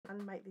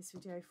and make this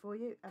video for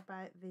you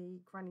about the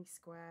granny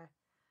square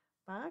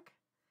bag.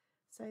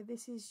 So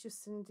this is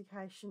just an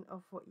indication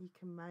of what you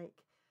can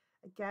make.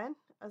 Again,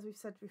 as we've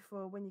said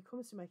before, when it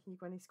comes to making your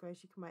granny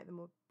squares, you can make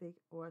them as big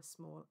or as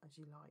small as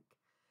you like.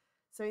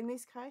 So in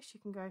this case, you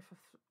can go for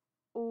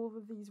all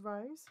of these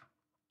rows,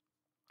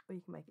 or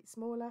you can make it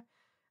smaller,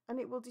 and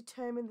it will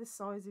determine the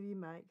size of your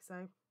make.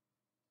 So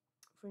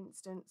for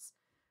instance,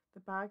 the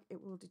bag,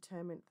 it will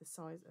determine the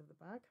size of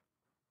the bag.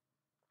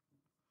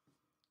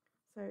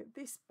 So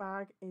this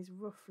bag is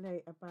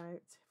roughly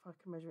about, if I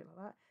can measure it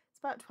like that, it's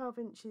about 12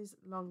 inches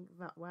long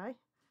that way.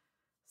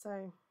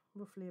 So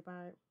roughly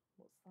about,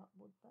 what's that,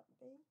 would that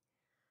be?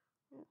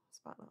 Yeah, it's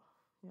about that,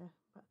 yeah,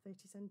 about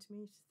 30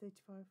 centimetres,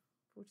 35,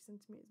 40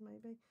 centimetres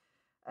maybe.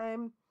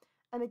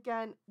 And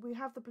again, we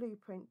have the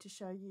blueprint to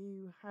show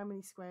you how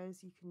many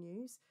squares you can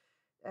use.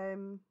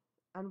 And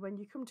when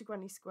you come to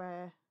granny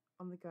square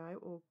on the go,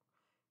 or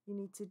you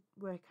need to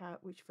work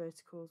out which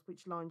verticals,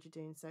 which lines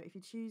you're doing. So if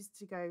you choose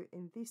to go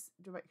in this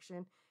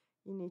direction,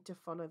 you need to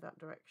follow that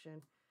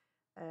direction.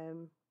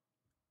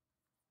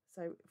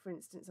 So for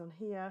instance on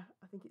here,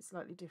 I think it's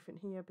slightly different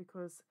here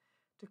because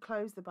to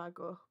close the bag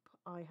up,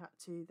 I had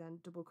to then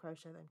double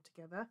crochet them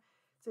together.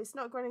 So it's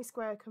not granny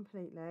square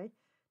completely.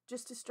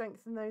 Just to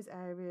strengthen those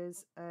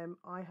areas,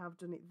 I have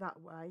done it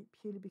that way,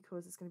 purely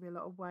because it's going to be a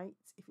lot of weight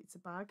if it's a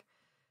bag.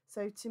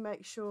 So to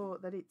make sure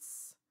that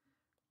it's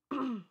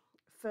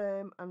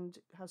firm and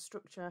has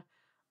structure,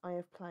 I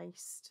have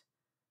placed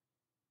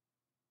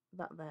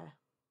that there,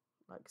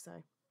 like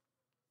so.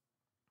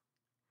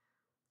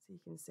 So you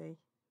can see,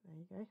 there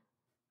you go. You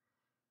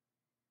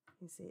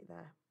can see it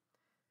there.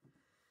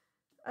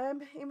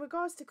 In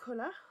regards to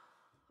colour,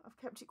 I've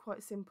kept it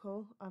quite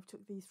simple. I've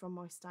took these from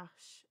my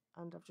stash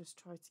and I've just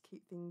tried to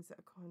keep things that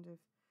are kind of,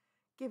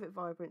 give it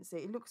vibrancy.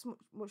 It looks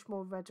much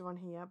more redder on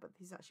here, but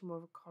this is actually more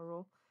of a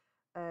coral.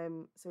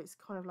 So it's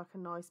kind of like a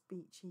nice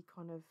beachy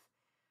kind of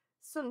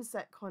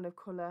sunset kind of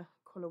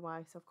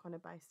colourway, so I've kind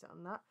of based it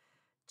on that.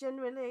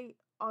 Generally,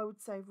 I would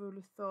say rule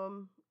of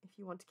thumb, if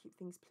you want to keep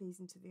things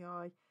pleasing to the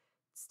eye,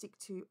 stick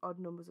to odd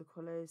numbers of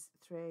colours,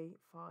 3,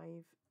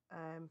 5,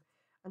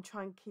 and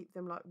try and keep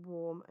them like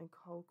warm and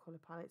cold colour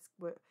palettes.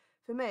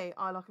 For me,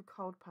 I like a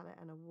cold palette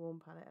and a warm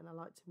palette, and I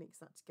like to mix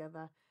that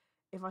together.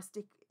 If I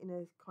stick in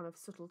a kind of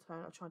subtle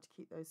tone, I try to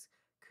keep those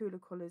cooler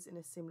colours in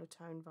a similar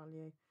tone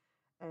value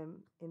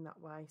in that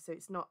way, so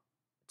it's not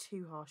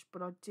too harsh,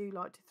 but I do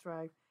like to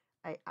throw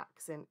a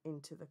accent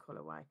into the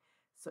colourway,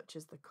 such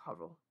as the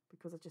coral,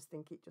 because I just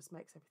think it just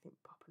makes everything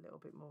pop a little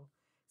bit more.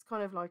 It's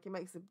kind of like, it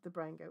makes the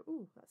brain go,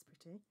 ooh, that's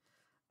pretty.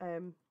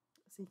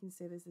 So you can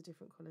see there's the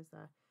different colours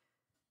there.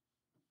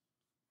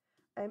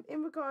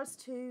 In regards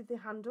to the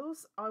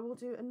handles, I will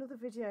do another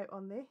video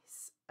on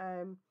this.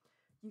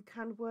 You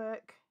can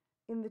work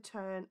in the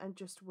turn and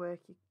just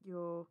work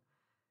your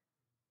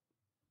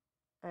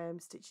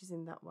stitches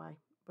in that way,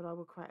 but I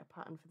will create a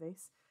pattern for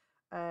this.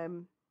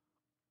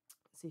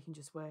 So you can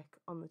just work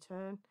on the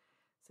turn,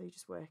 so you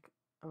just work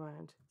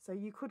around. So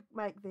you could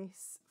make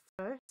this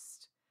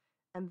first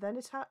and then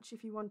attach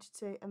if you wanted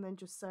to, and then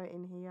just sew it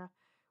in here,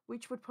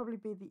 which would probably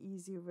be the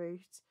easier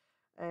route.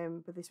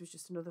 But this was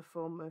just another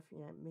form of, you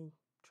know, me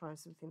trying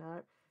something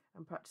out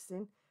and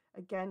practicing.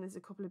 Again, there's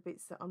a couple of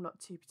bits that I'm not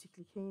too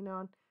particularly keen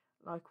on,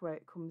 like where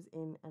it comes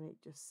in and it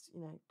just,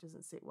 you know,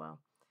 doesn't sit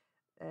well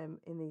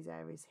in these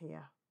areas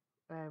here,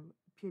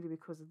 purely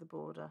because of the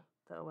border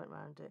that I went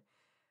around it.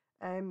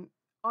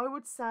 I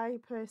would say,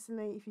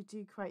 personally, if you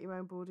do create your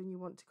own border and you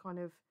want to kind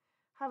of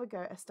have a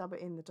go at a stab it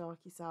in the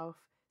dark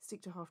yourself,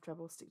 stick to half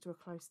treble, stick to a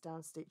close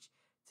down stitch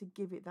to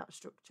give it that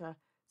structure,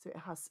 so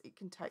it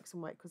can take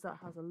some weight, because that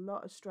has a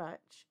lot of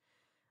stretch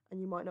and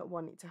you might not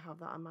want it to have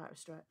that amount of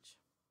stretch.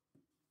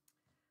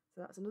 So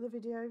that's another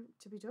video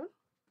to be done.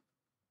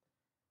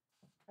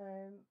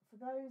 For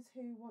those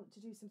who want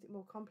to do something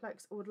more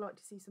complex or would like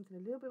to see something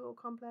a little bit more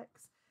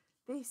complex,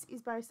 this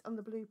is based on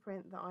the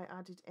blueprint that I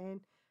added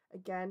in.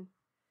 Again,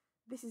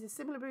 this is a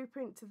similar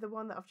blueprint to the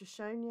one that I've just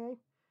shown you,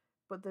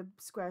 but the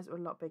squares are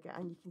a lot bigger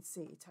and you can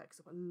see it takes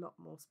up a lot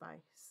more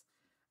space.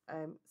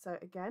 So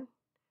again,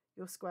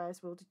 your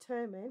squares will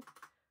determine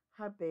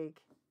how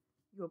big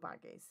your bag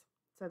is.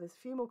 So there's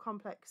a few more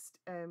complex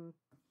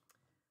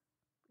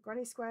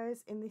granny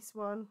squares in this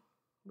one,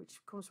 which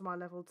comes from my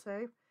level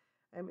 2.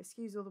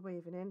 Excuse all the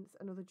weaving in, it's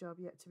another job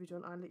yet to be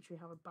done. I literally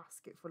have a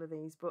basket full of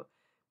these, but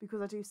because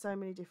I do so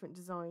many different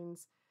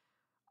designs,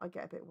 I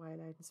get a bit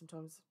waylaid and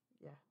sometimes,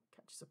 yeah,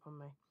 catches up on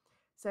me.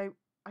 So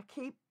I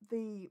keep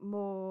the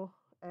more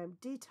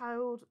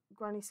detailed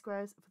granny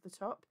squares for the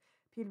top,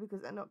 purely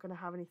because they're not going to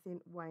have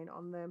anything weighing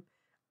on them,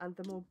 and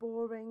the more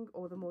boring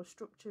or the more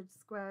structured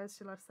squares,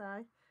 shall I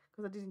say,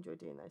 because I did enjoy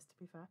doing those, to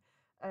be fair,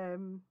 I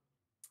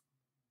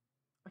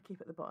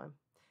keep at the bottom.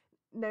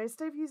 Now,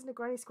 instead of using a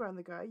granny square on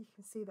the go, you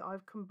can see that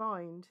I've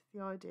combined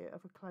the idea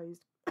of a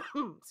closed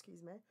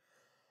excuse me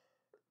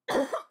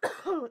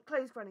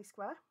closed granny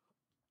square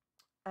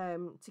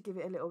to give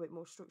it a little bit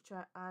more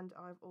structure, and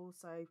I've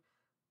also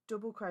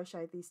double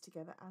crocheted these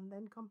together and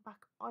then come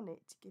back on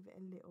it to give it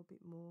a little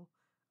bit more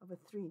of a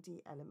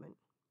 3D element.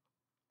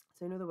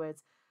 So in other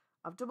words,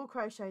 I've double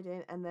crocheted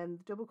in, and then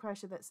the double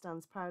crochet that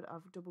stands proud,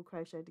 I've double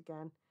crocheted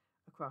again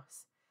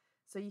across.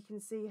 So you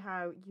can see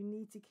how you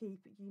need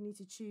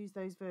to choose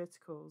those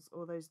verticals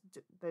or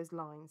those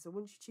lines. So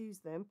once you choose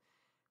them,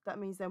 that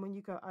means then when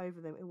you go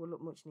over them, it will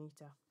look much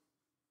neater.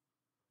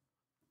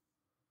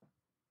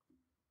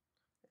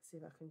 Let's see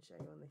if I can show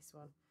you on this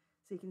one.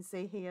 So you can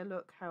see here,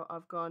 look how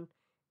I've gone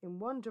in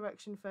one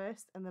direction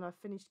first, and then I've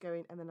finished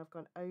going, and then I've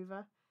gone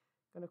over,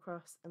 gone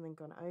across, and then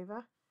gone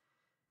over.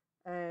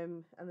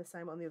 And the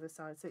same on the other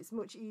side. So it's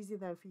much easier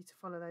then for you to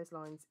follow those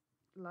lines.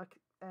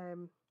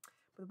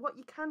 But what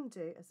you can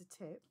do as a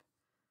tip,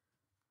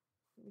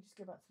 let me just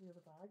go back to the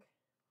other bag.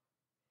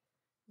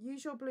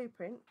 Use your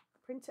blueprint,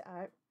 print it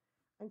out,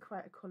 and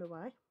create a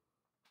colourway.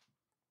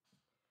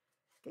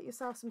 Get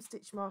yourself some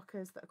stitch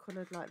markers that are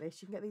coloured like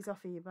this. You can get these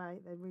off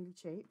eBay, they're really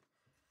cheap.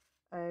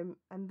 And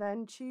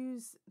then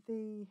choose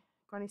the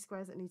granny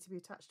squares that need to be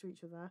attached to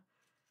each other,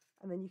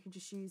 and then you can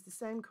just use the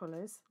same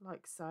colours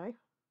like so,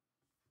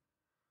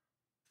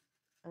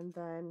 and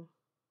then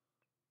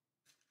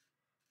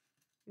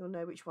you'll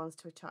know which ones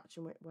to attach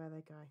and where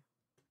they go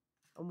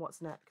and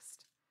what's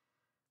next.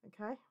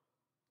 Okay,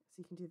 so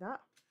you can do that.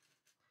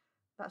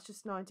 That's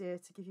just an idea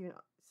to give you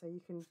so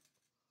you can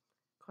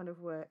kind of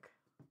work,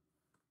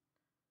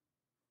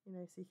 you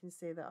know, so you can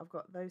see that I've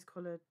got those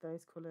coloured,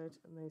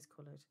 and those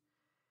coloured.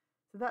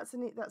 So that's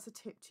a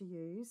tip to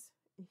use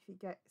if it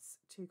gets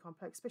too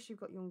complex, especially if you've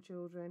got young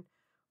children,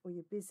 or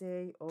you're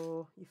busy,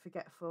 or you're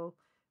forgetful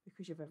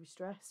because you're very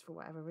stressed for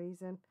whatever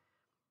reason.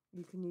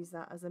 You can use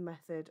that as a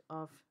method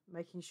of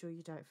making sure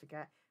you don't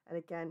forget. And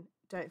again,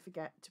 don't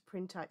forget to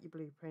print out your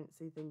blueprint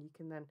so then you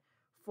can then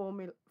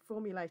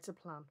formulate a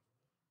plan.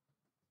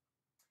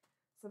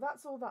 So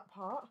that's all that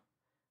part,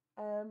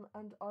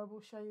 and I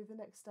will show you the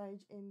next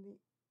stage in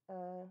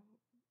the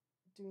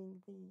doing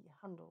the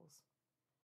handles.